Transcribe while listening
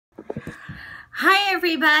Hi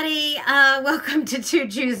everybody, welcome to Two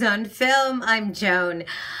Jews on Film. I'm Joan.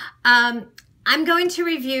 I'm going to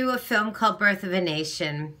review a film called Birth of a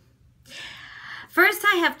Nation. First,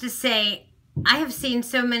 I have to say, I have seen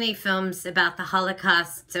so many films about the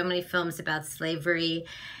Holocaust, so many films about slavery,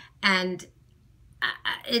 and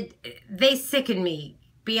they sicken me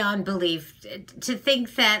beyond belief. To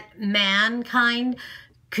think that mankind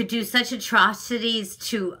could do such atrocities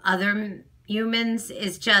to other humans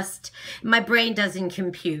is just, my brain doesn't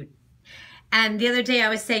compute. And the other day I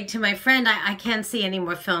was saying to my friend, I can't see any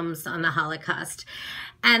more films on the Holocaust.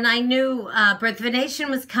 And I knew Birth of a Nation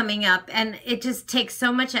was coming up, and it just takes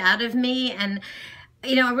so much out of me. And,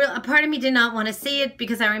 you know, a part of me did not want to see it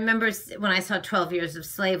because I remember when I saw 12 Years of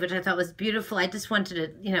Slave, which I thought was beautiful, I just wanted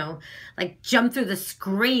to, you know, like jump through the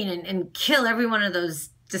screen and kill every one of those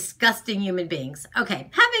disgusting human beings. Okay,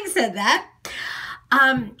 having said that,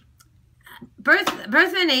 Birth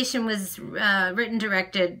of a Nation was written,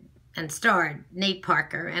 directed, and starred Nate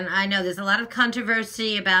Parker. And I know there's a lot of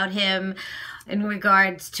controversy about him in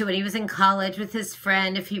regards to when he was in college with his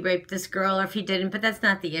friend, if he raped this girl or if he didn't, but that's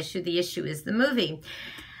not the issue. The issue is the movie.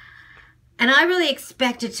 And I really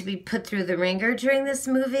expected to be put through the ringer during this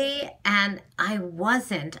movie, and I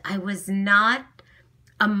wasn't. I was not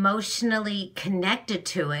emotionally connected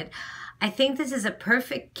to it. I think this is a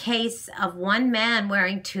perfect case of one man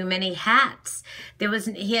wearing too many hats.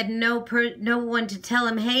 He had no one to tell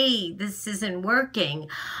him, hey, this isn't working.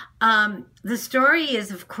 The story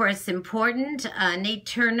is, of course, important. Nat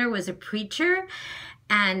Turner was a preacher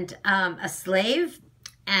and a slave,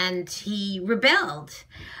 and he rebelled.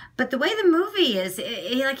 But the way the movie is,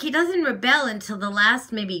 he doesn't rebel until the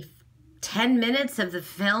last maybe 10 minutes of the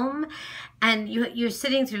film, and you're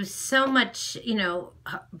sitting through so much, you know,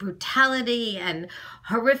 brutality and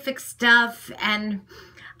horrific stuff, and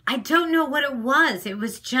I don't know what it was. It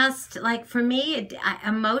was just like, for me,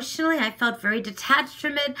 emotionally, I felt very detached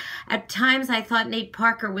from it. At times, I thought Nate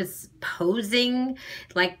Parker was posing,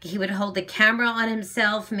 like he would hold the camera on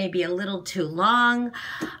himself, maybe a little too long.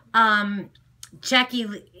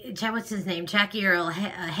 What's his name? Jackie Earl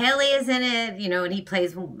Haley is in it, you know, and he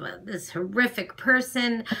plays this horrific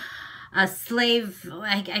person, a slave.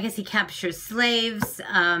 I guess he captures slaves.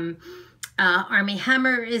 Armie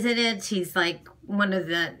Hammer is in it. He's like one of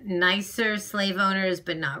the nicer slave owners,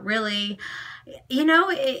 but not really. You know,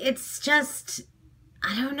 it's just,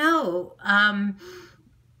 I don't know.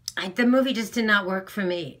 The movie just did not work for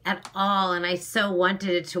me at all, and I so wanted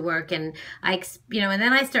it to work, and and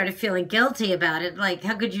then I started feeling guilty about it. Like,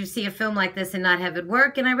 how could you see a film like this and not have it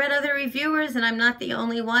work? And I read other reviewers, and I'm not the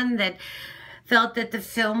only one that felt that the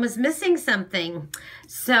film was missing something.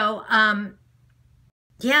 So,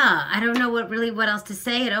 yeah, I don't know what else to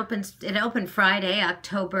say. It opened Friday,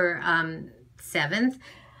 October 7th.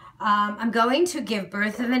 I'm going to give The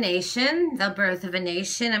Birth of a Nation, I'm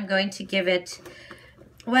going to give it,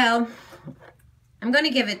 well, I'm going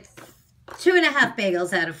to give it 2.5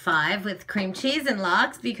 bagels out of 5 with cream cheese and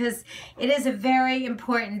lox, because it is a very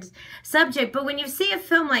important subject. But when you see a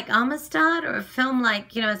film like Amistad, or a film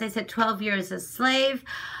like, you know, as I said, 12 Years a Slave,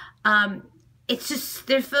 it's just,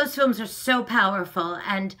 those films are so powerful.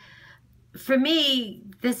 And for me,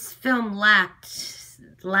 this film lacked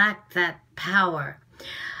that power.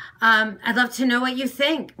 I'd love to know what you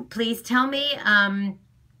think. Please tell me.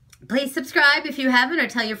 Please subscribe if you haven't, or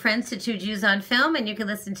tell your friends to Two Jews on Film, and you can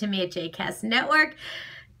listen to me at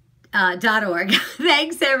jcastnetwork.org.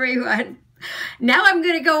 Thanks, everyone. Now I'm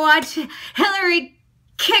going to go watch Hillary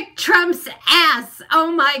kick Trump's ass.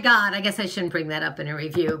 Oh, my God. I guess I shouldn't bring that up in a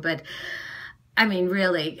review, but I mean,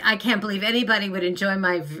 really, I can't believe anybody would enjoy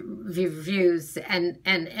my reviews and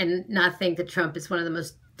not think that Trump is one of the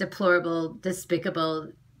most deplorable,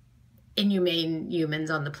 despicable, inhumane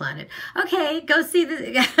humans on the planet. Okay, go see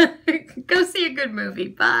a good movie.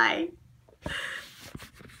 Bye.